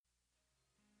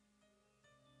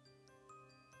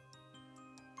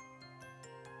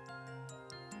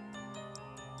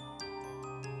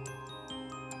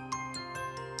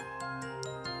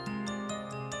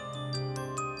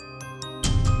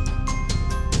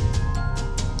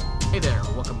Hey there,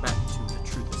 welcome back to The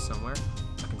Truth is Somewhere,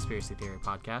 a conspiracy theory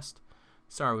podcast.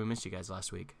 Sorry we missed you guys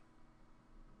last week.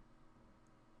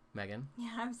 Megan? Yeah,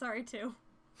 I'm sorry too.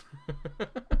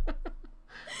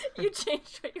 You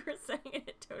changed what you were saying and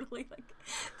it totally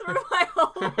threw my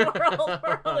whole world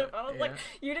for a loop. I was like,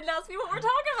 you didn't ask me what we're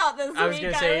talking about this week. I was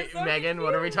going to say, so Megan, confused.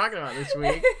 what are we talking about this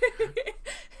week?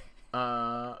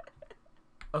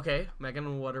 Okay,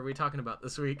 Megan, what are we talking about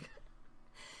this week?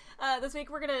 This week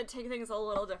we're going to take things a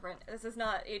little different. This is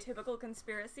not a typical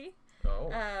conspiracy.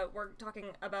 Oh. We're talking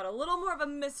about a little more of a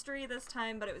mystery this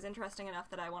time, but it was interesting enough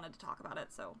that I wanted to talk about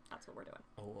it, so that's what we're doing.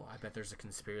 Oh, I bet there's a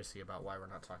conspiracy about why we're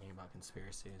not talking about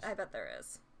conspiracies. I bet there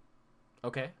is.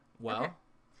 Okay, well. Okay.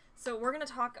 So we're going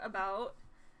to talk about...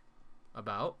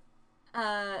 About?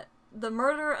 The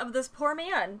murder of this poor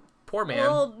man. Poor man? A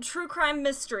little true crime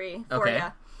mystery for Okay.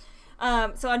 ya.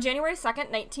 So on January 2nd,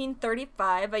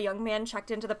 1935, a young man checked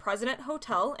into the President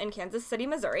Hotel in Kansas City,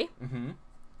 Missouri. Mm-hmm.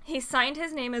 He signed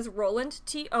his name as Roland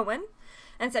T. Owen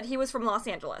and said he was from Los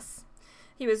Angeles.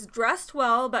 He was dressed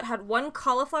well, but had one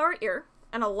cauliflower ear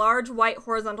and a large white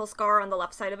horizontal scar on the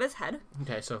left side of his head.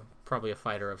 Okay, so probably a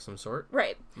fighter of some sort.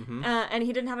 Right. Mm-hmm. And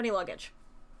he didn't have any luggage.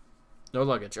 No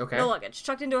luggage, okay. No luggage.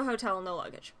 Checked into a hotel, no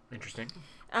luggage. Interesting.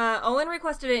 Owen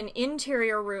requested an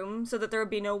interior room so that there would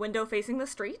be no window facing the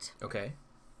street. Okay.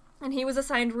 And he was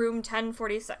assigned room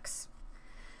 1046.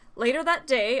 Later that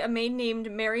day, a maid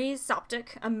named Mary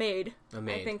Soptic, a maid.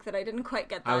 I think that I didn't quite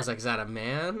get that. I was like, is that a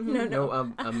man? No.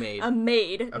 A maid. A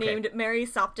maid Okay. named Mary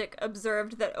Soptic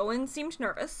observed that Owen seemed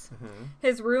nervous. Mm-hmm.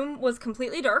 His room was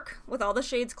completely dark, with all the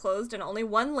shades closed and only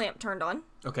one lamp turned on.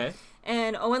 Okay.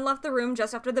 And Owen left the room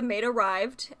just after the maid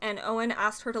arrived, and Owen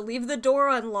asked her to leave the door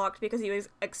unlocked because he was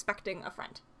expecting a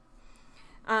friend.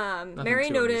 Mary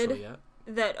too noted unusual yet.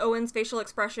 that Owen's facial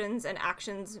expressions and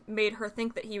actions made her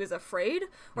think that he was afraid,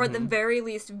 or at the very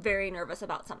least, very nervous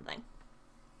about something.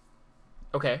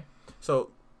 Okay.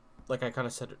 So, like I kind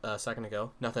of said a second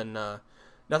ago, nothing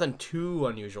too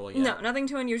unusual yet. No, nothing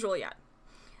too unusual yet.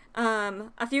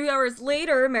 A few hours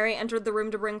later, Mary entered the room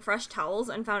to bring fresh towels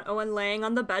and found Owen laying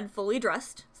on the bed fully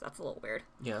dressed, so that's a little weird.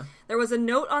 Yeah. There was a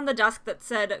note on the desk that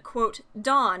said, quote,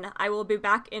 "Dawn, I will be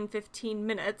back in 15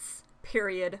 minutes,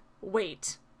 period,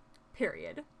 wait,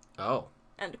 period." Oh.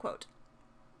 End quote.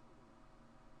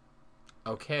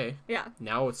 Okay. Yeah.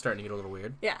 Now it's starting to get a little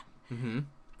weird. Yeah. Mm-hmm.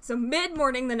 So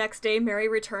mid-morning the next day, Mary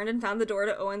returned and found the door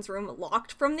to Owen's room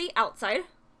locked from the outside.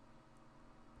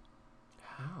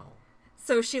 How?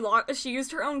 So she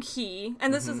used her own key,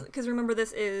 and this is, because remember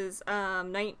this is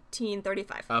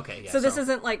 1935. Okay, yeah. So this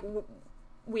isn't like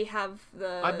we have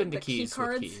I've been to the key keys with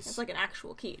cards. keys. It's like an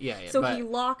actual key. Yeah, So but he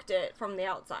locked it from the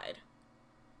outside.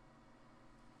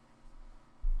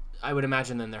 I would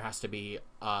imagine then there has to be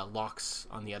locks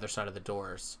on the other side of the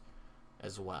doors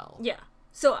as well. Yeah.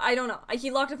 So I don't know. He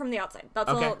locked it from the outside. That's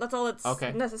Okay. all. That's all that's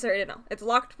Okay. necessary to know. It's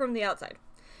locked from the outside.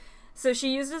 So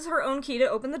she uses her own key to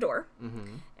open the door,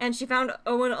 and she found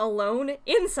Owen alone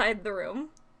inside the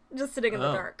room, just sitting in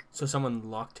the dark. So someone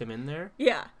locked him in there?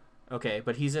 Yeah, Okay,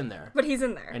 but he's in there. but he's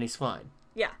in there. And he's fine.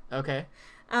 Yeah. Okay.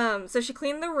 So she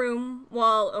cleaned the room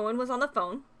while Owen was on the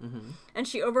phone, and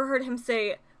she overheard him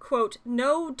say, quote,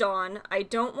 "No, Dawn, I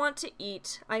don't want to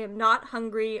eat. I am not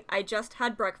hungry. I just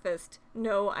had breakfast.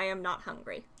 No, I am not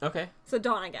hungry." Okay. So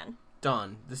Dawn again.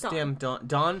 Dawn. This Dawn. damn Dawn.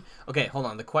 Dawn. Okay, hold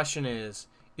on. The question is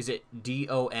it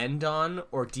D-O-N Dawn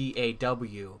or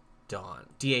D-A-W Dawn?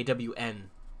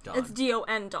 D-A-W-N Dawn. It's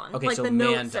D-O-N Dawn. Okay, like so the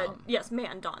man note said, Dawn. yes,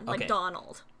 man Dawn, like Okay.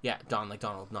 Donald. Yeah, Dawn like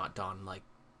Donald, not Dawn like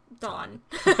Dawn.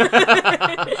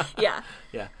 Yeah.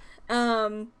 Yeah.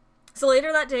 So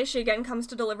later that day, she again comes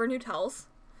to deliver new towels.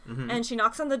 And she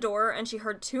knocks on the door, and she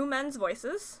heard two men's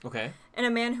voices. Okay. And a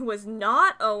man who was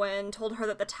not Owen told her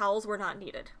that the towels were not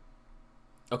needed.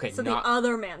 Okay, So not the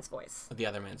other man's voice. the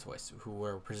other man's voice, who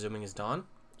we're presuming is Dawn?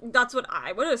 That's what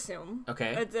I would assume.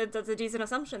 Okay. It's a decent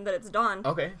assumption that it's Dawn.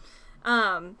 Okay.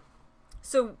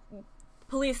 So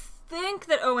police think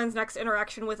that Owen's next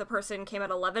interaction with a person came at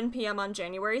 11 p.m. on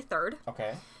January 3rd.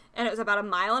 Okay. And it was about a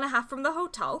mile and a half from the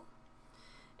hotel.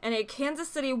 And a Kansas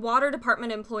City Water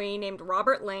Department employee named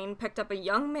Robert Lane picked up a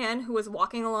young man who was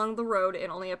walking along the road in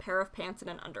only a pair of pants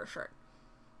and an undershirt.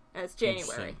 And it's January,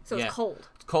 Interesting. so Yeah. it's cold.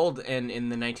 It's cold, and in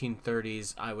the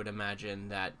 1930s, I would imagine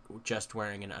that just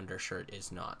wearing an undershirt is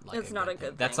not like It's not a good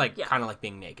thing. That's thing, like yeah. kind of like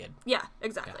being naked. Yeah,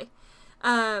 exactly.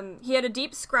 He had a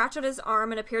deep scratch on his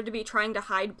arm and appeared to be trying to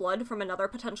hide blood from another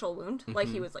potential wound, like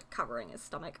he was like covering his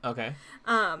stomach. Okay.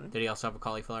 Did he also have a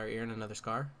cauliflower ear and another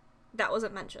scar? That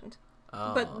wasn't mentioned.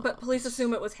 Oh. But police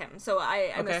assume it was him, so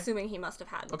I'm Okay. assuming he must have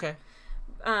had. Okay.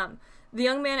 The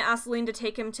young man asked Lane to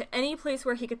take him to any place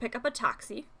where he could pick up a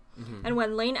taxi, And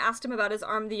when Lane asked him about his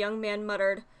arm, the young man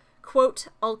muttered, quote,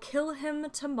 "I'll kill him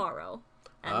tomorrow,"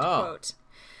 end quote.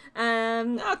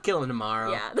 I'll kill him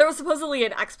tomorrow. Yeah, there was supposedly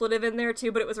an expletive in there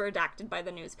too, but it was redacted by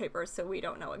the newspaper, so we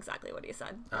don't know exactly what he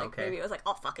said. Like, maybe it was like,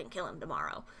 "I'll fucking kill him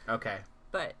tomorrow." Okay.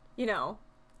 But, you know,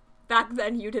 back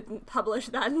then you didn't publish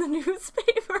that in the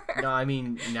newspaper. No, I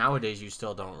mean, nowadays you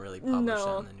still don't really publish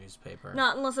that in the newspaper.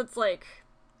 Not unless it's like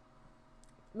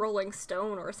Rolling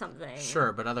Stone or something.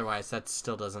 Sure, but otherwise that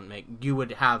still doesn't make... You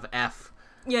would have F...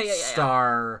 Yeah.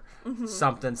 Star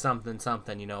something something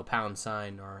something, you know, pound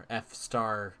sign, or F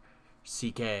star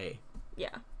CK.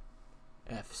 Yeah.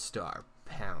 F star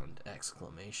pound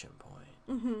exclamation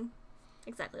point.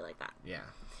 Exactly like that. Yeah.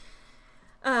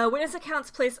 Witness accounts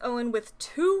place Owen with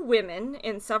 2 women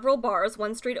in several bars,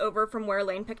 one street over from where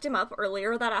Lane picked him up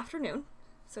earlier that afternoon.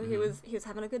 So he was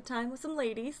having a good time with some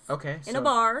ladies. Okay. In a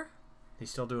bar. He's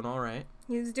still doing all right.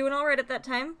 He was doing all right at that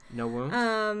time. No wounds?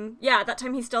 Yeah, at that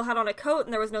time he still had on a coat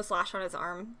and there was no slash on his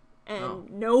arm.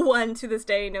 And no one to this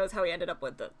day knows how he ended up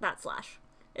with that slash.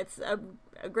 It's a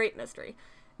great mystery.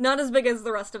 Not as big as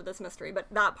the rest of this mystery, but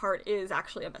that part is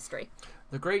actually a mystery.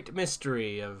 The great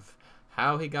mystery of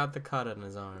how he got the cut on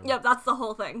his arm. Yep, that's the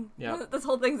whole thing. Yep. This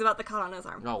whole thing's about the cut on his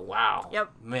arm. Oh, wow.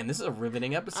 Yep. Man, this is a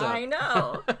riveting episode. I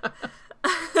know.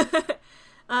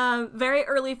 Very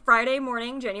early Friday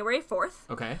morning, January 4th.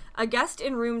 Okay. A guest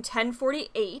in room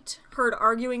 1048 heard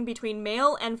arguing between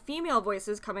male and female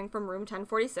voices coming from room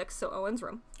 1046, so Owen's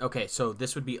room. Okay, so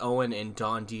this would be Owen and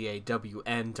Dawn,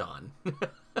 D-A-W-N, Dawn.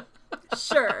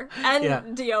 Sure.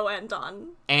 And D-O-N, Dawn.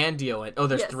 And D-O-N. Oh,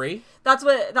 there's Yes. 3? That's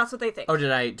what they think. Oh,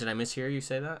 did I mishear you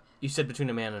say that? You said between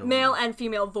a man and a Male woman. and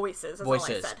female voices is Voices.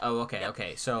 all I said. Oh, okay, Yep.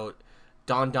 okay. So,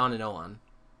 Dawn, and Owen.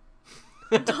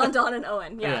 Dawn, and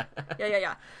Owen. Yeah.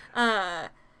 Yeah.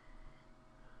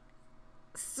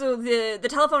 So the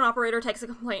telephone operator takes a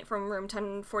complaint from room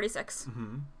 1046.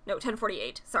 No,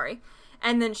 1048, sorry.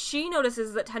 And then she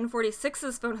notices that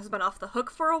 1046's phone has been off the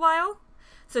hook for a while.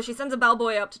 So she sends a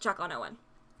bellboy up to check on Owen.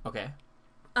 Okay.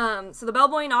 So the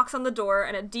bellboy knocks on the door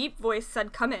and a deep voice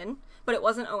said, "Come in," but it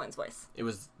wasn't Owen's voice. It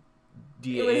was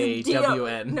It was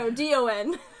D-A-W-N. No,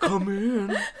 D-O-N. Come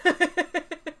in.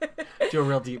 Do a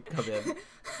real deep come in.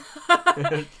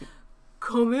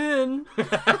 Come in.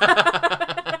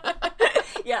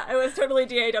 Yeah, it was totally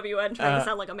D-A-W-N trying to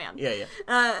sound like a man. Yeah.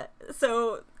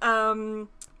 So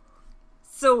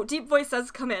deep voice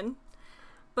says, "Come in,"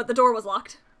 but the door was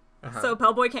locked. So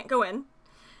bellboy can't go in.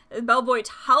 The bellboy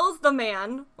tells the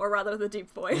man, or rather the deep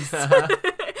voice, that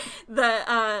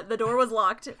the door was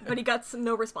locked, but he got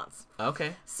no response.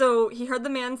 Okay. So he heard the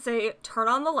man say, "Turn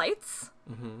on the lights."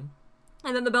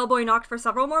 And then the bellboy knocked for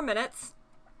several more minutes,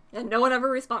 and no one ever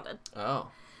responded. Oh.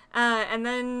 And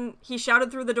then he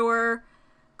shouted through the door,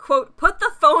 quote, "Put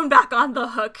the phone back on the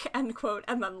hook," end quote,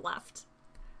 and then left.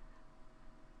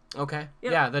 Okay.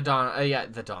 Yep. Yeah, the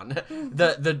Dawn.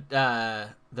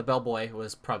 The bellboy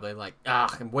was probably like,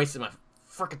 I'm wasting my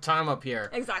frickin' time up here.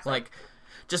 Exactly. Like,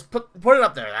 just put it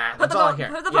up there. That's all I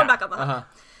care. Put the phone back on the hook.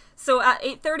 So at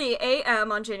 8:30 a.m.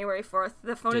 on January 4th,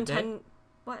 the phone in 10...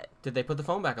 What? Did they put the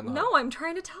phone back on the hook? No, I'm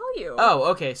trying to tell you. Oh,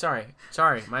 okay. Sorry.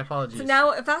 My apologies. So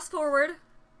now, fast forward.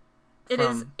 It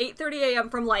is 8:30 a.m.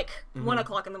 from like 1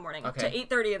 o'clock in the morning to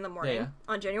 8:30 in the morning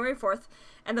on January 4th,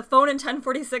 and the phone in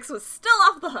 1046 was still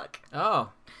off the hook.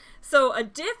 Oh. So a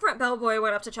different bellboy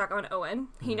went up to check on Owen.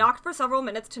 He knocked for several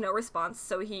minutes to no response,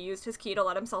 so he used his key to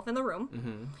let himself in the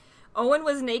room. Owen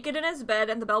was naked in his bed,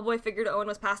 and the bellboy figured Owen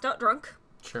was passed out drunk.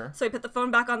 Sure. So he put the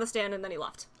phone back on the stand, and then he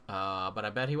left. But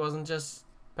I bet he wasn't just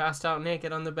passed out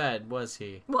naked on the bed, was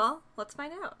he? Well, let's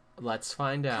find out. Let's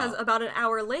find out. Because about an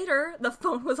hour later, the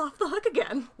phone was off the hook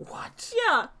again. What?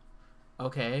 Yeah.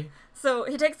 Okay. So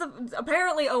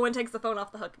apparently Owen takes the phone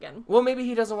off the hook again. Well, maybe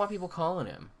he doesn't want people calling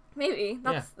him. Maybe.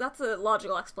 That's a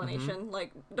logical explanation.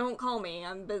 Like, don't call me,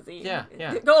 I'm busy. Yeah.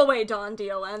 Go away, Dawn,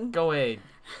 D-O-N. Go away.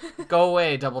 Go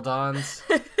away, Double Dawns.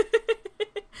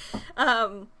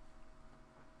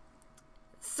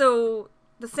 So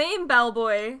the same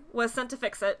bellboy was sent to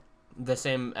fix it. The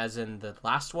same as in the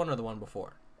last one or the one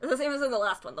before? The same as in the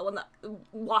last one, the one that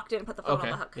walked in and put the phone on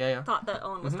the hook. Yeah. Thought that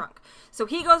Owen was drunk. So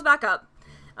he goes back up.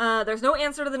 There's no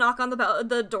answer to the knock on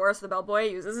the door, so the bellboy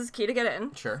uses his key to get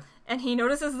in. Sure. And he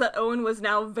notices that Owen was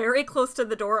now very close to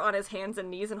the door on his hands and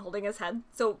knees and holding his head.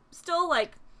 So still,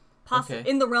 like,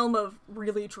 in the realm of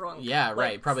really drunk. Yeah, like,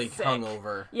 right. Probably sick.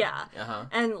 hungover. Yeah. Uh-huh.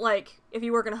 And, like, if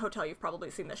you work in a hotel, you've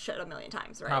probably seen this shit a million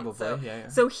times, right? Probably, so, yeah.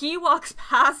 So he walks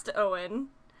past Owen,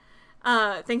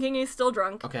 thinking he's still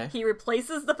drunk. Okay. He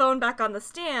replaces the phone back on the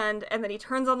stand, and then he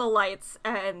turns on the lights,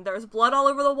 and there's blood all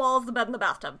over the walls, the bed, and the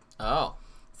bathtub. Oh.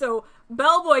 So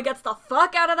Bellboy gets the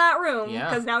fuck out of that room Yeah.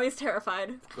 because now he's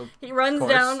terrified. Of He runs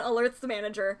course. down, alerts the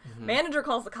manager. Manager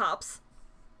calls the cops.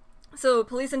 So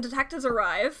police and detectives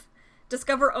arrive,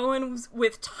 discover Owen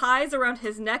with ties around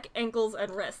his neck, ankles,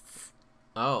 and wrists.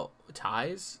 Oh,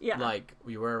 ties? Yeah. Like,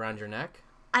 you wear around your neck?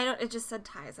 It just said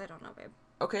ties. I don't know, babe.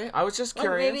 Okay, I was just Like,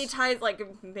 curious. maybe ties, like,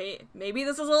 maybe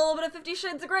this is a little bit of 50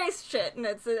 Shades of Grey shit, and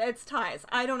it's ties.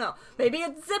 I don't know. Maybe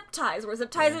it's zip ties. Were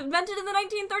zip ties invented in the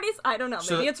 1930s? I don't know.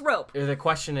 So Maybe it's rope. The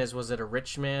question is, was it a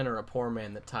rich man or a poor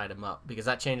man that tied him up? Because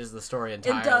that changes the story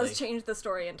entirely. It does change the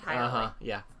story entirely. Uh-huh,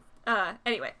 yeah.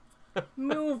 Anyway,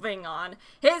 moving on.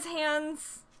 His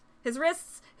hands, his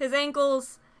wrists, his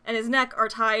ankles, and his neck are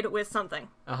tied with something.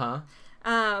 Uh-huh.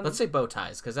 Let's say bow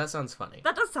ties, because that sounds funny.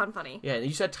 That does sound funny. Yeah,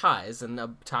 you said ties, and a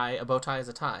bow tie is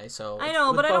a tie, so... I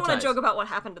know, but I don't want to to joke about what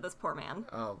happened to this poor man.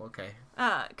 Oh, okay.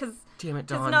 Because Damn it,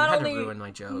 Dawn, you had to ruin my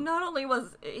joke. Not only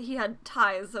was he had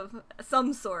ties of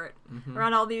some sort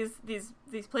around all these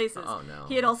places. Oh, no.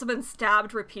 He had also been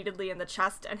stabbed repeatedly in the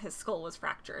chest, and his skull was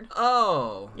fractured.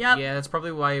 Oh! Yep. Yeah, that's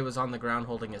probably why he was on the ground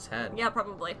holding his head. Yeah,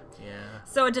 probably. Yeah.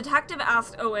 So a detective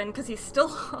asked Owen, because he's still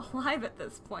alive at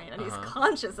this point, and he's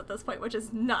conscious at this point, which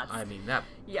is nuts. I mean, that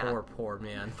Yeah. poor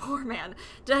man. Poor man.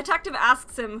 Detective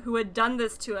asks him who had done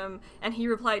this to him, and he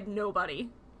replied, nobody.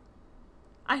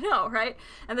 I know, right?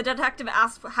 And the detective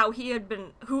asked how he had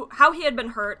been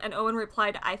hurt, and Owen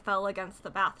replied, I fell against the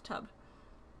bathtub.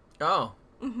 Oh.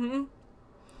 And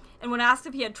when asked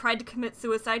if he had tried to commit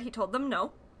suicide, he told them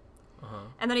no.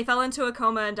 And then he fell into a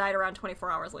coma and died around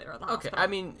 24 hours later in the hospital. Okay, I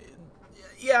mean,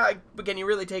 yeah, but can you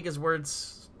really take his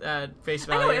words at face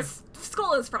value? I know, his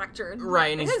skull is fractured.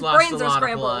 Right, and he's his lost brains a are lot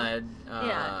scrambled. of blood.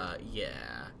 Yeah. Yeah.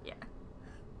 Yeah.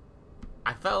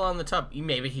 I fell on the tub.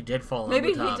 Maybe he did fall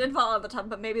Maybe on the tub. he did fall on the tub,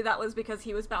 but maybe that was because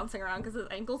he was bouncing around because his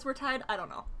ankles were tied. I don't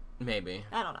know. Maybe.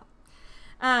 I don't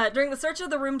know. During the search of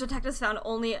the room, detectives found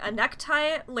only a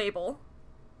necktie label.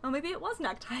 Oh, maybe it was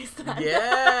neckties then.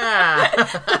 Yeah!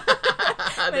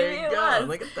 There Maybe you it go. was.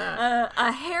 Look at that.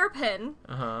 A hairpin,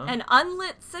 Uh-huh. an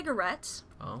unlit cigarette,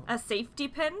 Oh. a safety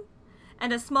pin,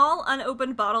 and a small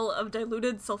unopened bottle of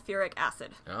diluted sulfuric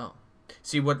acid. Oh.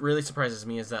 See, what really surprises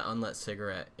me is that unlit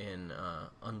cigarette in,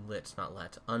 unlit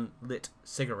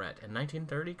cigarette in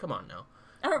 1930? Come on now.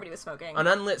 Everybody was smoking. An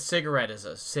unlit cigarette is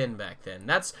a sin back then.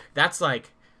 That's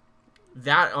like,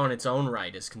 that on its own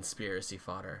right is conspiracy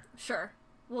fodder. Sure.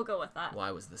 We'll go with that.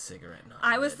 Why was the cigarette not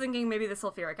I was lit? thinking maybe the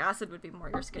sulfuric acid would be more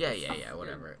your skin. Yeah,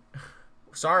 whatever.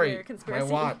 Sorry, Your conspiracy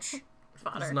my watch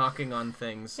fodder. is knocking on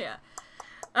things. Yeah.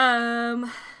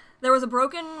 There was a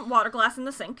broken water glass in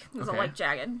the sink. It was all, Okay. like,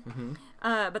 jagged.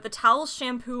 But the towel,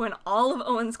 shampoo, and all of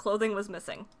Owen's clothing was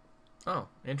missing. Oh,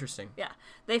 interesting. Yeah.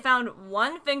 They found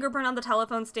one fingerprint on the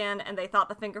telephone stand, and they thought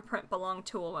the fingerprint belonged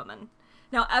to a woman.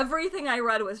 Now, everything I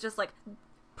read was just, like,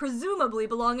 presumably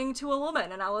belonging to a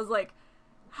woman. And I was like,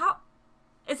 how...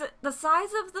 Is it the size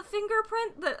of the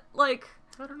fingerprint that, like...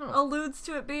 I don't know. alludes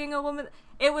to it being a woman?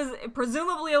 It was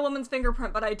presumably a woman's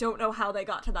fingerprint, but I don't know how they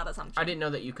got to that assumption. I didn't know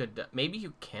that you could. Maybe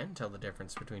you can tell the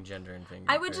difference between gender and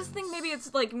fingerprints. I would just think maybe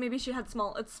it's like, maybe she had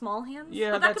small hands.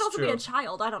 Yeah, but that could that's also be true. a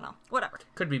child. I don't know. Whatever.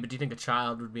 Could be, but do you think a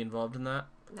child would be involved in that?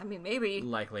 I mean, maybe.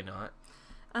 Likely not.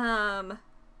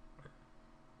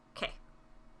 Okay.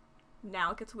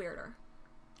 Now it gets weirder.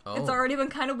 Oh. It's already been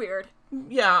kind of weird.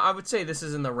 Yeah, I would say this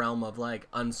is in the realm of like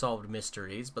unsolved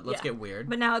mysteries, but let's Yeah. get weird.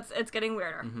 But now it's getting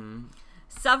weirder.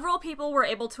 Several people were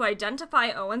able to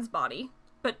identify Owen's body,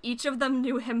 but each of them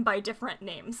knew him by different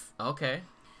names. Okay.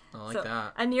 I like So,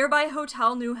 that. a nearby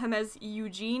hotel knew him as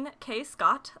Eugene K.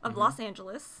 Scott of Los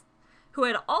Angeles, who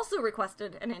had also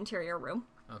requested an interior room.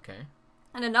 Okay.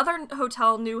 And another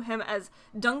hotel knew him as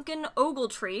Duncan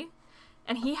Ogletree,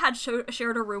 and he had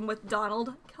shared a room with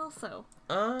Donald Kelso.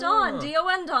 Oh. Don,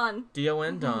 D-O-N, Don.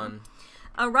 D-O-N Don.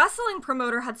 A wrestling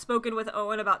promoter had spoken with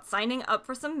Owen about signing up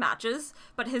for some matches,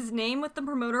 but his name with the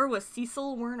promoter was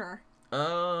Cecil Werner.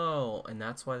 Oh, and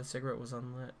that's why the cigarette was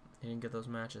unlit. He didn't get those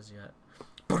matches yet.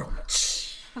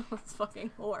 That was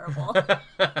fucking horrible.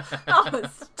 That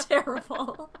was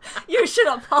terrible. You should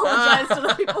apologize to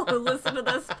the people who listen to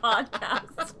this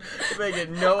podcast.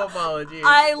 Making no apologies.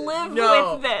 I live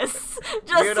No. with this, You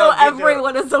just so don't get to-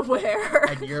 everyone is aware.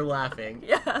 And you're laughing.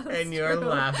 Yeah, And you're true.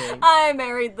 laughing. I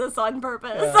married this on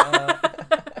purpose.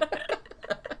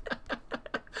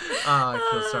 I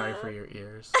feel sorry for your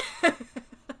ears.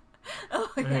 Oh,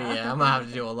 Yeah, I'm gonna have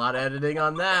to do a lot of editing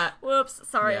on that. Whoops.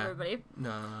 Sorry, Yeah. everybody.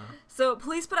 No. So,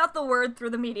 police put out the word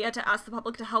through the media to ask the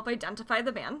public to help identify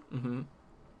the man. Mm-hmm.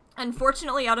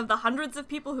 Unfortunately, out of the hundreds of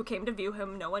people who came to view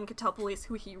him, no one could tell police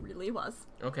who he really was.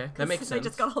 Okay, that makes They sense.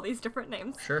 just got all these different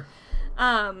names. Sure.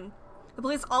 The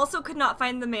police also could not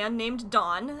find the man named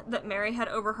Don that Mary had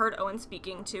overheard Owen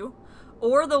speaking to,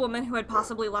 or the woman who had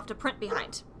possibly left a print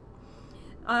behind.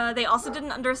 They also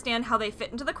didn't understand how they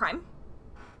fit into the crime.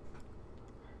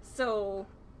 So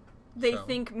they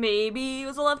think maybe it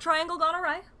was a love triangle gone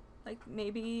awry. Like,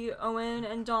 maybe Owen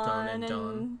and Dawn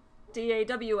and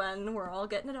D-A-W-N were all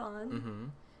getting it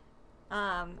on.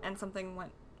 Mm-hmm. And something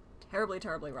went terribly,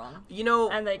 terribly wrong. You know...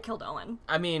 And they killed Owen.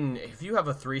 I mean, if you have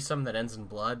a threesome that ends in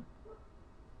blood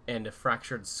and a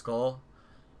fractured skull,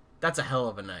 that's a hell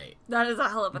of a night. That is a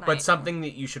hell of a night. But something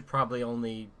that you should probably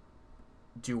only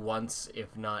do once,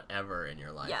 if not ever, in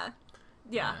your life.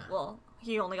 Yeah. Well,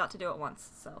 he only got to do it once,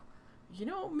 so... You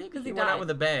know, maybe he went out with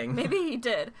a bang. Maybe he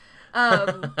did.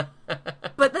 But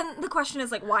then the question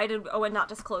is, like, why did Owen not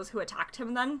disclose who attacked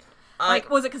him then? Like,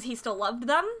 was it because he still loved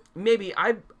them? Maybe.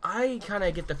 I kind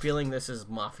of get the feeling this is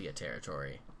mafia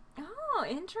territory. Oh,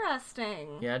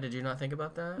 interesting. Yeah, did you not think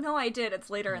about that? No, I did. It's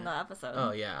later in the episode.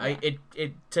 Oh, yeah.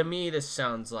 It to me, this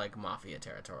sounds like mafia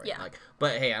territory. Yeah. Like,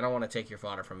 but hey, I don't want to take your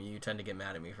fodder from you. You tend to get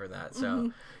mad at me for that.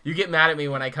 So you get mad at me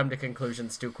when I come to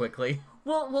conclusions too quickly.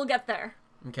 We'll get there.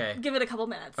 Okay. Give it a couple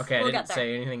minutes. Okay, I didn't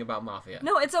say anything about mafia.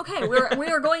 No, it's okay. We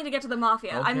are going to get to the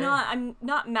mafia. Okay. I'm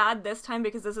not mad this time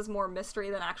because this is more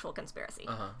mystery than actual conspiracy.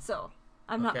 So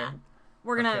I'm not mad.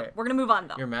 We're gonna move on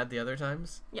though. You're mad the other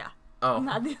times? Yeah. Oh. I'm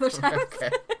mad the other times. Okay.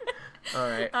 All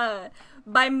right.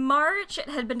 By March, it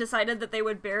had been decided that they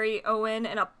would bury Owen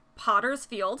in a potter's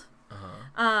field.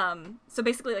 So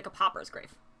basically like a pauper's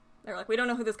grave. They're like, we don't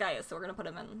know who this guy is, so we're gonna put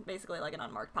him in basically like an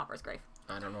unmarked pauper's grave.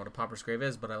 I don't know what a pauper's grave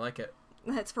is, but I like it.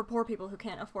 It's for poor people who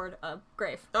can't afford a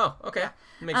grave. Oh, okay. Yeah.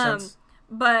 Makes sense.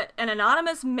 But an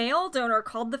anonymous male donor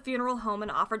called the funeral home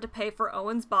and offered to pay for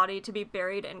Owen's body to be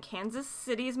buried in Kansas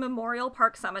City's Memorial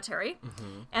Park Cemetery.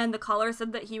 And the caller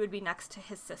said that he would be next to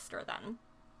his sister then.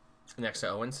 Next to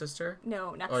Owen's sister?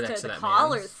 No, next to the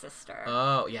caller's man's sister.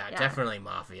 Oh, yeah, definitely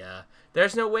mafia.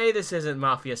 There's no way this isn't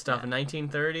mafia stuff in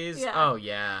 1930s. Yeah. Oh,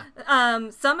 yeah.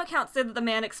 Some accounts say that the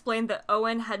man explained that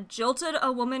Owen had jilted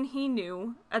a woman he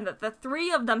knew, and that the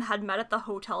three of them had met at the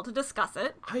hotel to discuss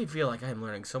it. I feel like I'm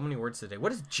learning so many words today.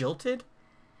 What is jilted?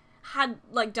 Had,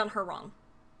 like, done her wrong.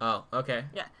 Oh, okay.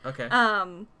 Yeah. Okay.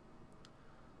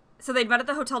 So they'd met at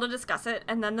the hotel to discuss it,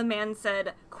 and then the man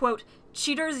said, quote,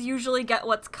 cheaters usually get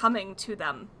what's coming to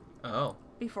them. Oh.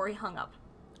 Before he hung up.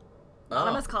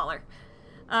 Anonymous caller.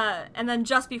 And then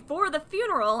just before the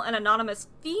funeral, an anonymous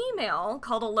female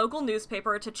called a local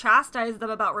newspaper to chastise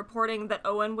them about reporting that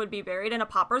Owen would be buried in a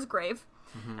pauper's grave,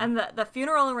 and that the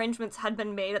funeral arrangements had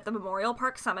been made at the Memorial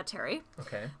Park Cemetery.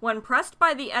 Okay. When pressed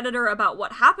by the editor about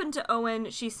what happened to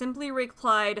Owen, she simply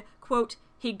replied, quote,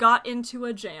 he got into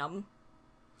a jam.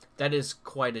 That is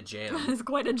quite a jam. That is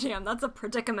quite a jam. That's a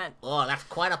predicament. Oh, that's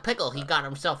quite a pickle he got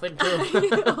himself into.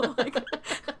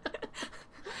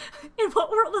 In what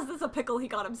world is this a pickle he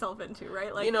got himself into,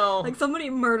 right? Like, like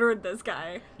somebody murdered this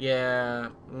guy. Yeah,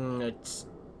 it's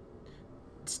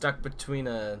stuck between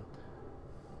a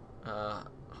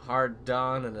hard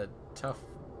Don and a tough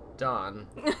Don.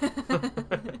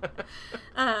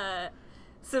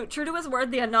 So, true to his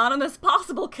word, the anonymous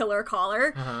possible killer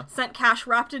caller sent cash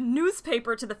wrapped in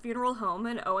newspaper to the funeral home,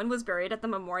 and Owen was buried at the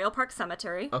Memorial Park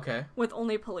Cemetery. Okay. With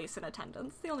only police in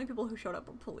attendance. The only people who showed up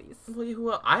were police.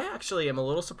 Well, I actually am a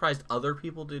little surprised other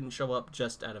people didn't show up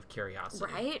just out of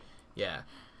curiosity. Right? Yeah.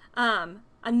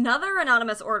 Another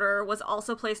anonymous order was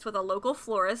also placed with a local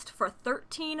florist for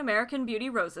 13 American Beauty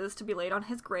roses to be laid on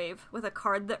his grave, with a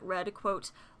card that read,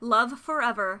 quote, love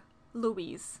forever,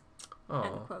 Louise. Oh,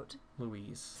 end quote.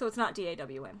 Louise. So it's not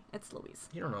D-A-W-N. It's Louise.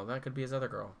 You don't know. That could be his other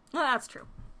girl. No, that's true.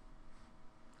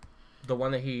 The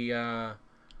one that he,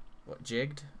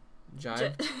 jigged?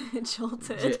 Jived?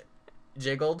 Jolted.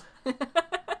 Jiggled?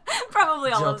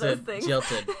 Probably all of those things.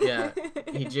 Jilted, yeah.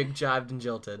 He jived, and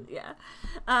jilted. Yeah.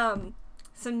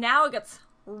 So now it gets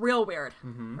real weird.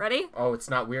 Ready? Oh, it's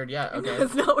not weird yet. Okay.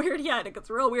 It's not weird yet. It gets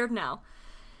real weird now.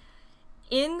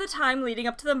 In the time leading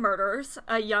up to the murders,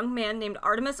 a young man named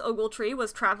Artemus Ogletree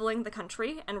was traveling the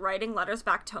country and writing letters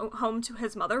back home to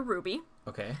his mother, Ruby.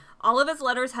 Okay. All of his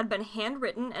letters had been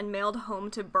handwritten and mailed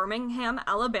home to Birmingham,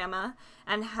 Alabama,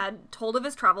 and had told of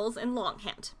his travels in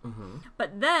longhand.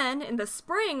 But then, in the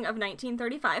spring of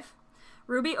 1935,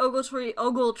 Ruby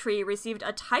Ogletree received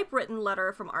a typewritten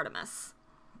letter from Artemus.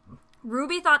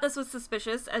 Ruby thought this was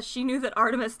suspicious, as she knew that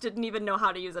Artemus didn't even know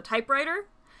how to use a typewriter.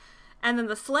 And then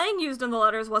the slang used in the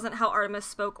letters wasn't how Artemus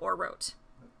spoke or wrote.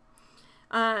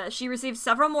 She received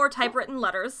several more typewritten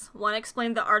letters. One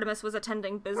explained that Artemus was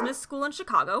attending business school in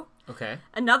Chicago. Okay.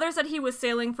 Another said he was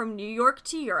sailing from New York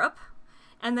to Europe.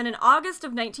 And then in August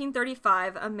of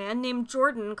 1935, a man named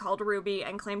Jordan called Ruby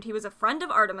and claimed he was a friend of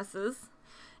Artemis's,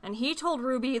 and he told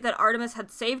Ruby that Artemis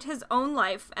had saved his own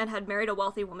life and had married a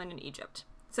wealthy woman in Egypt.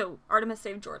 So Artemis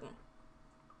saved Jordan.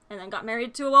 And then got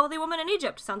married to a wealthy woman in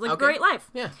Egypt. Sounds like a great life.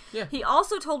 Yeah. He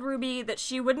also told Ruby that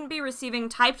she wouldn't be receiving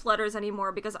typed letters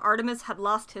anymore because Artemis had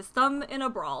lost his thumb in a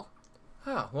brawl.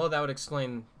 Oh, well, that would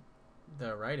explain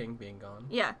the writing being gone.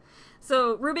 Yeah.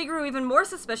 So Ruby grew even more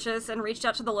suspicious and reached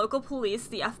out to the local police,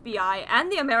 the FBI,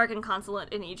 and the American consulate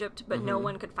in Egypt, but no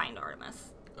one could find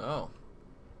Artemis. Oh.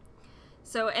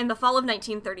 So in the fall of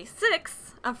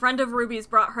 1936, a friend of Ruby's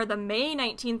brought her the May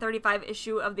 1935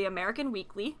 issue of the American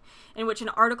Weekly, in which an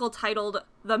article titled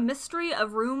The Mystery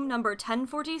of Room Number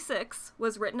 1046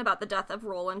 was written about the death of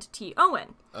Roland T.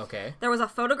 Owen. Okay. There was a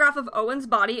photograph of Owen's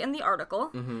body in the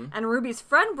article, and Ruby's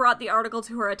friend brought the article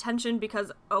to her attention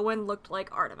because Owen looked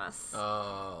like Artemis.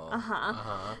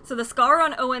 Oh. So the scar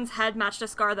on Owen's head matched a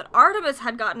scar that Artemis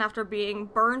had gotten after being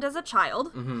burned as a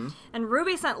child, and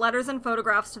Ruby sent letters and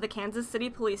photographs to the Kansas City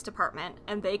Police Department,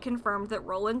 and they confirmed that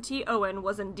Roland T. Owen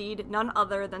was indeed none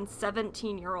other than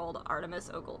 17-year-old Artemis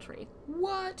Ogletree.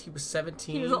 What? He was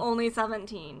 17? He was only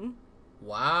 17.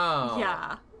 Wow.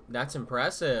 Yeah. That's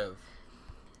impressive.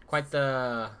 Quite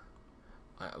the...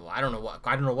 I don't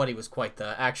know what he was quite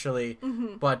the, actually,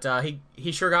 but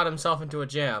he sure got himself into a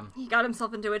jam. He got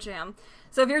himself into a jam.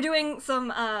 So if you're doing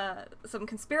some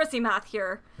conspiracy math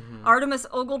here, Artemis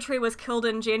Ogletree was killed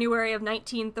in January of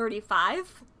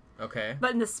 1935. Okay. But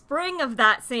in the spring of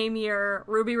that same year,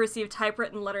 Ruby received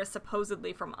typewritten letters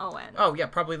supposedly from Owen. Oh, yeah,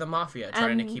 probably the Mafia,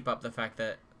 trying to keep up the fact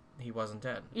that he wasn't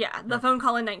dead. Yeah, the phone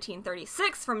call in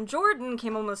 1936 from Jordan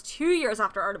came almost 2 years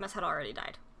after Artemis had already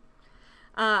died.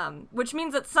 Which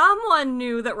means that someone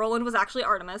knew that Roland was actually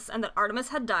Artemis, and that Artemis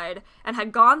had died, and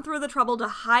had gone through the trouble to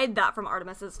hide that from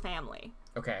Artemis's family.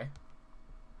 Okay.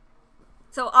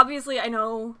 So obviously I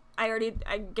know I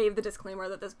gave the disclaimer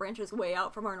that this branches way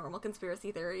out from our normal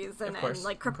conspiracy theories and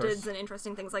like cryptids and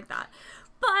interesting things like that.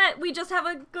 But we just have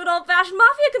a good old-fashioned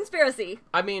mafia conspiracy.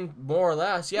 I mean, more or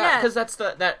less, yeah. Because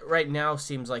that right now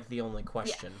seems like the only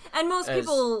question. Yeah. And most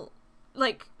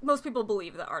people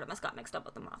believe that Artemis got mixed up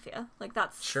with the mafia. Like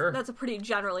that's a pretty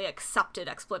generally accepted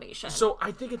explanation. So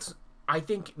I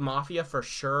think mafia for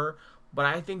sure, but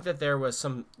I think that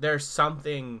there's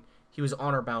something. He was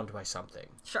honor bound by something.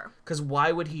 Sure. Because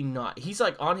why would he not? He's,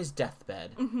 like, on his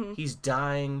deathbed. He's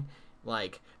dying.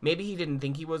 Like, maybe he didn't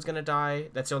think he was going to die.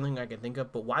 That's the only thing I can think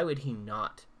of. But why would he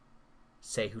not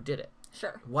say who did it?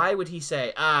 Sure. Why would he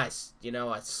say, I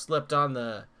slipped on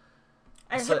the...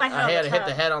 I hit my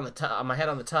head on the tub. my head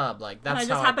on the tub. Like, that's and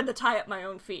I just happened to tie up my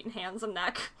own feet and hands and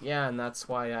neck. Yeah, and that's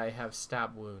why I have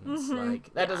stab wounds.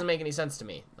 Like, that doesn't make any sense to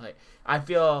me. Like, I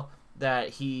feel that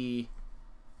he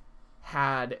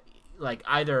had... like,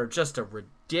 either just a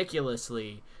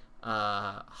ridiculously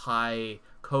high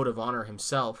code of honor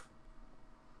himself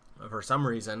for some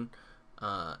reason,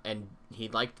 and he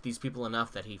liked these people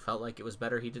enough that he felt like it was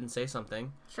better he didn't say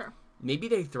something. Sure. Maybe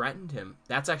they threatened him.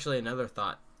 That's actually another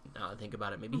thought, now that I think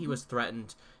about it. Maybe he was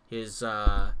threatened. His,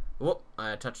 I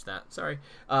touched that. Sorry.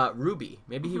 Ruby.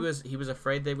 Maybe he was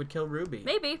afraid they would kill Ruby.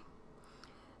 Maybe.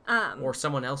 Or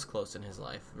someone else close in his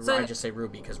life. So, I just say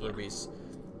Ruby, because Ruby's...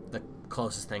 the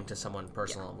closest thing to someone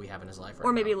personal we have in his life right now.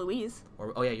 Or maybe Louise.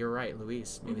 Or oh yeah, you're right,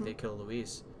 Louise. Maybe they'd kill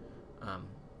Louise.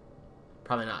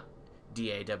 Probably not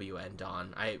DAWN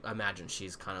Dawn. I imagine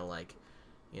she's kind of like,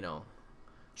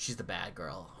 she's the bad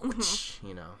girl, which, So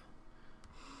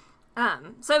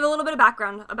I have a little bit of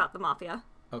background about the mafia.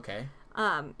 Okay.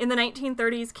 In the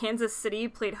 1930s, Kansas City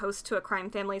played host to a crime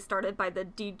family started by the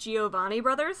DiGiovanni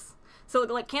brothers. So,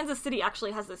 like, Kansas City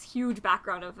actually has this huge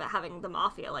background of having the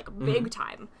mafia, like, big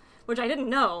time, which I didn't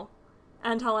know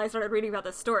until I started reading about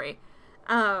this story.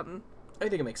 I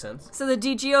think it makes sense. So the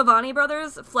DiGiovanni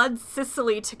brothers fled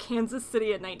Sicily to Kansas City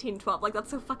in 1912. Like,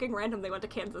 that's so fucking random they went to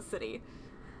Kansas City.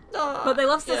 But they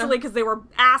left Sicily because they were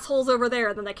assholes over there,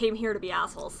 and then they came here to be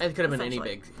assholes. It could have been any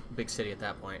big city at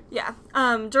that point. Yeah.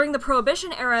 During the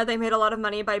Prohibition era, they made a lot of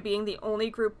money by being the only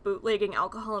group bootlegging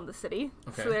alcohol in the city.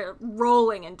 Okay. So they're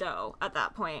rolling in dough at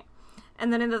that point.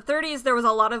 And then in the 30s, there was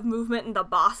a lot of movement in the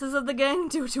bosses of the gang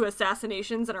due to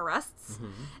assassinations and arrests.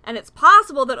 And it's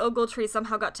possible that Ogletree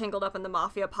somehow got tangled up in the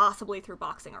mafia, possibly through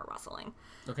boxing or wrestling.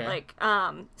 Okay. Like,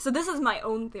 so this is my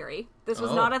own theory. This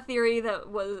was not a theory that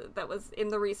was in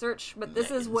the research, but this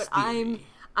is what I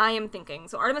am thinking.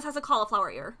 So Artemis has a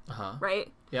cauliflower ear,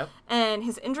 right? Yep. And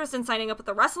his interest in signing up with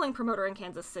the wrestling promoter in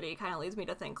Kansas City kind of leads me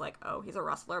to think, like, oh, he's a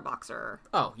wrestler, boxer.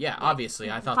 Oh, yeah, like,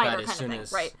 obviously. I thought that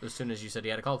as soon as you said he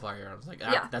had a cauliflower ear. I was like,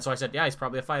 that's why I said, yeah, he's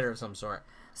probably a fighter of some sort.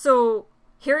 So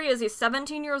here he is. He's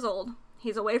 17 years old.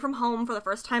 He's away from home for the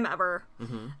first time ever.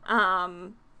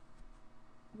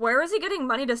 Where is he getting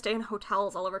money to stay in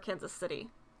hotels all over Kansas City?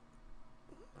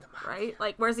 Right?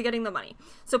 Like, where's he getting the money?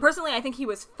 So personally, I think he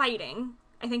was fighting.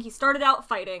 I think he started out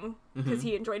fighting because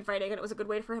he enjoyed fighting and it was a good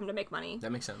way for him to make money.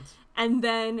 That makes sense. And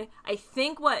then I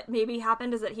think what maybe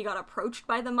happened is that he got approached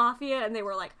by the mafia and they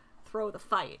were like, throw the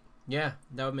fight. Yeah,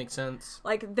 that would make sense.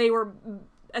 Like, they were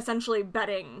essentially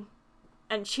betting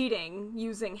and cheating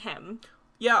using him.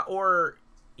 Yeah,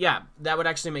 that would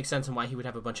actually make sense in why he would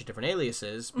have a bunch of different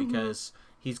aliases, because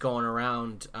he's going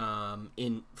around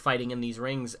in fighting in these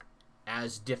rings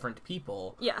as different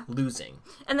people, losing.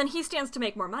 And then he stands to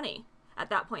make more money at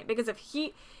that point, because if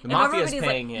mafia's everybody's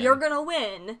paying like, him, you're gonna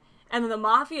win, and then the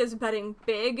mafia is betting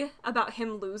big about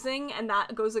him losing, and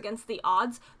that goes against the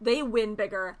odds, they win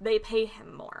bigger, they pay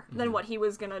him more than what he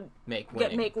was gonna make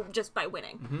just by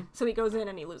winning. So he goes in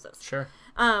and he loses. Sure.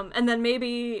 And then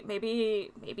maybe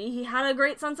he had a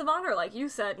great sense of honor, like you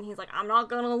said, and he's like, I'm not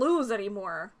gonna lose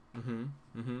anymore.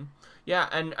 Yeah,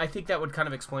 and I think that would kind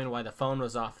of explain why the phone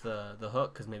was off the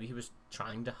hook, because maybe he was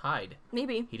trying to hide.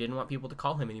 Maybe. He didn't want people to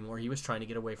call him anymore. He was trying to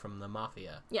get away from the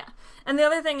mafia. Yeah. And the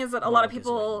other thing is that a lot of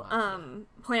people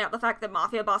point out the fact that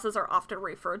mafia bosses are often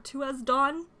referred to as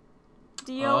Don.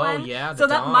 D-O-N. Oh, yeah, so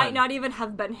that Don. might not even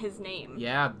have been his name.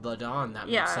 Yeah, the Don. That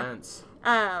makes sense.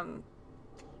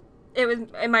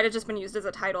 It might have just been used as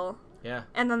a title. Yeah.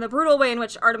 And then the brutal way in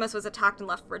which Artemis was attacked and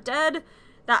left for dead,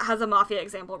 that has a mafia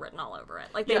example written all over it.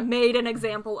 Like, they made an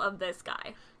example of this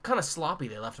guy. Kind of sloppy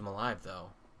they left him alive,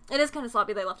 though. It is kind of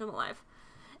sloppy they left him alive.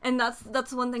 And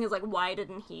that's one thing is, like, why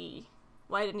didn't he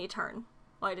turn?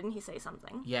 Why didn't he say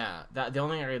something? Yeah, the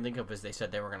only thing I can think of is they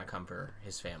said they were going to come for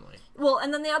his family. Well,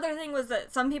 and then the other thing was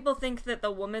that some people think that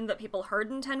the woman that people heard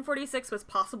in 1046 was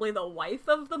possibly the wife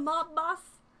of the mob boss.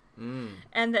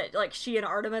 And that, like, she and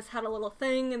Artemis had a little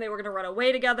thing, and they were going to run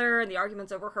away together, and the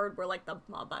arguments overheard were, like, the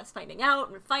mob boss finding out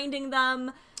and finding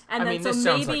them. And this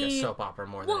sounds like a soap opera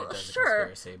more than it does a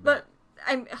conspiracy. But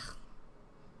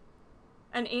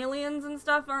and aliens and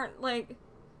stuff aren't, like...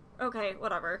 Okay,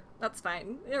 whatever. That's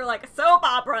fine. You're like, soap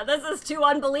opera! This is too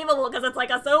unbelievable because it's like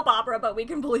a soap opera, but we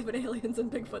can believe in aliens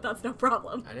and Bigfoot. That's no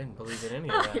problem. I didn't believe in any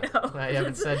of that. I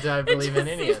haven't said I believe in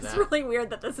any of that. It's really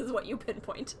weird that this is what you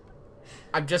pinpoint.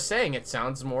 I'm just saying it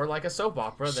sounds more like a soap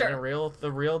opera than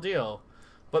the real deal.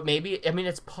 But maybe, I mean,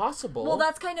 it's possible. Well,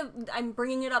 that's kind of, I'm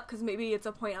bringing it up because maybe it's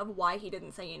a point of why he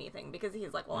didn't say anything. Because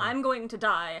he's like, well, I'm going to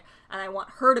die, and I want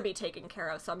her to be taken care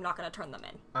of, so I'm not going to turn them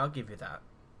in. I'll give you that.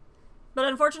 But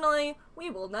unfortunately, we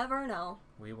will never know.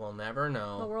 We will never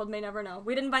know. The world may never know.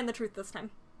 We didn't find the truth this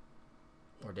time.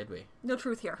 Or did we? No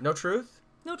truth here. No truth?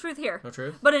 No truth here. No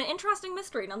truth? But an interesting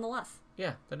mystery, nonetheless.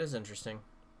 Yeah, that is interesting.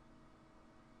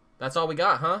 That's all we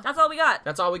got, huh? That's all we got.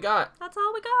 That's all we got. That's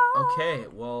all we got. Okay,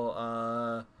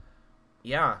 well,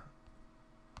 yeah.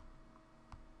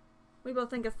 We both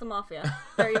think it's the Mafia.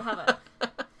 There you have it.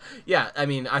 Yeah, I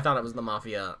mean, I thought it was the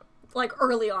Mafia. Like,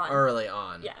 early on. Early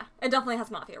on. Yeah. It definitely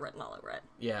has Mafia written all over it.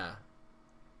 Yeah.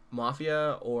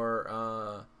 Mafia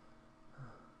or,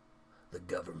 the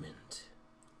government.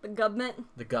 The government?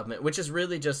 The government, which is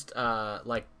really just,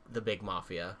 like, the big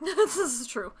mafia. This is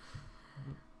true.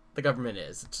 The government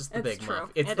is. It's just the big true.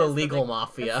 mafia. It's the legal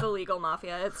mafia. It's the legal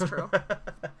mafia. It's true.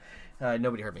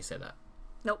 Nobody heard me say that.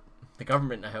 Nope. The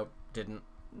government, I hope, didn't.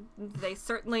 They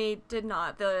certainly did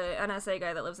not. The NSA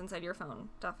guy that lives inside your phone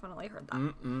definitely heard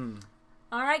that.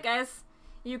 All right, guys.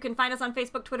 You can find us on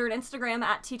Facebook, Twitter, and Instagram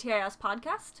at TTIS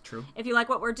Podcast. True. If you like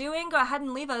what we're doing, go ahead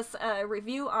and leave us a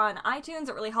review on iTunes.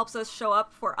 It really helps us show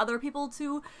up for other people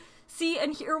to see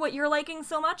and hear what you're liking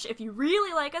so much. If you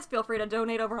really like us, feel free to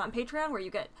donate over on Patreon, where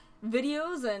you get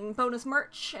videos and bonus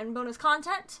merch and bonus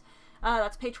content.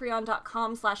 That's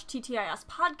patreon.com/TTIS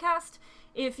Podcast.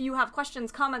 If you have questions,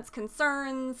 comments,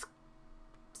 concerns,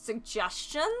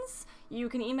 suggestions, you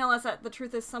can email us at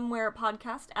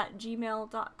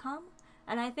thetruthissomewherepodcast@gmail.com.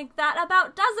 And I think that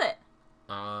about does it.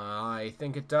 I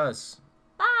think it does.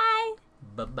 Bye.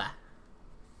 Bye-bye.